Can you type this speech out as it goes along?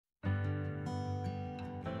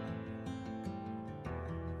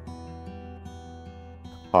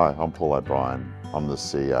Hi, I'm Paul O'Brien. I'm the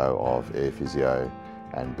CEO of Air Physio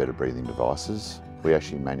and Better Breathing Devices. We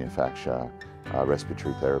actually manufacture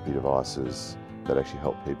respiratory therapy devices that actually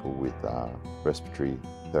help people with respiratory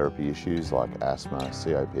therapy issues like asthma,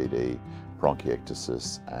 COPD,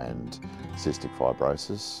 bronchiectasis and cystic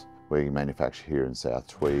fibrosis. We manufacture here in South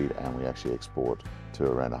Tweed and we actually export to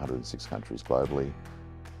around 106 countries globally.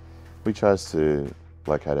 We chose to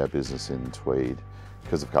locate our business in Tweed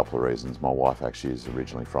because of a couple of reasons. My wife actually is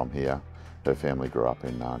originally from here. Her family grew up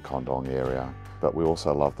in Condong area, but we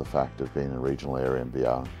also love the fact of being in a regional area and be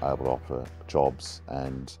able to offer jobs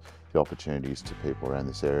and the opportunities to people around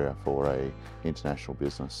this area for a international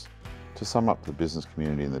business. To sum up the business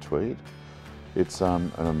community in the Tweed, it's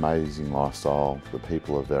an amazing lifestyle. The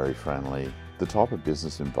people are very friendly. The type of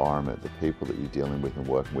business environment, the people that you're dealing with and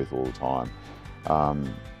working with all the time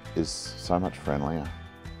is so much friendlier.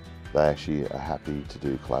 They actually are happy to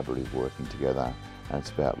do collaborative working together, and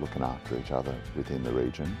it's about looking after each other within the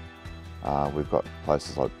region. We've got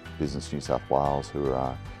places like Business New South Wales who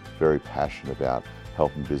are very passionate about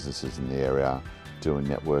helping businesses in the area, doing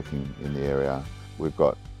networking in the area. We've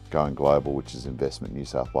got Going Global, which is Investment New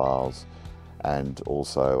South Wales, and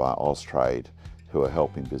also Austrade, who are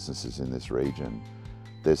helping businesses in this region.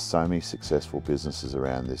 There's so many successful businesses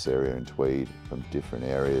around this area in Tweed from different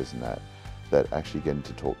areas, and that actually getting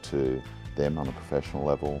to talk to them on a professional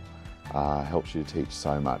level helps you to teach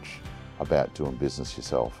so much about doing business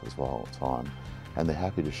yourself as well at the time. And they're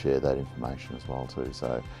happy to share that information as well too.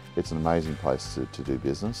 So it's an amazing place to do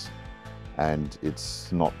business, and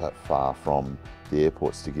it's not that far from the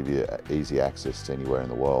airports to give you easy access to anywhere in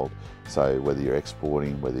the world. So whether you're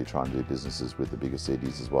exporting, whether you're trying to do businesses with the bigger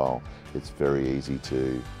cities as well, it's very easy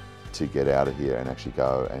to get out of here and actually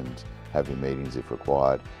go and have your meetings if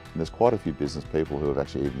required. And there's quite a few business people who have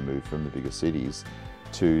actually even moved from the bigger cities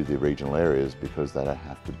to the regional areas because they don't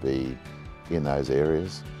have to be in those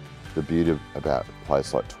areas. The beauty about a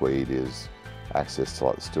place like Tweed is access to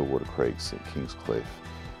like the Stillwater Creeks at Kingscliff,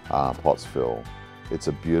 Pottsville. It's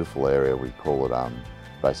a beautiful area. We call it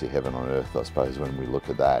basically heaven on earth, I suppose, when we look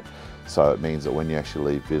at that. So it means that when you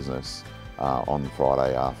actually leave business on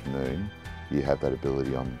Friday afternoon, you have that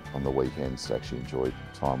ability on the weekends to actually enjoy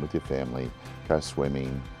time with your family, go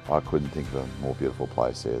swimming. I couldn't think of a more beautiful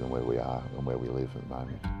place there than where we are and where we live at the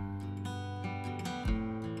moment.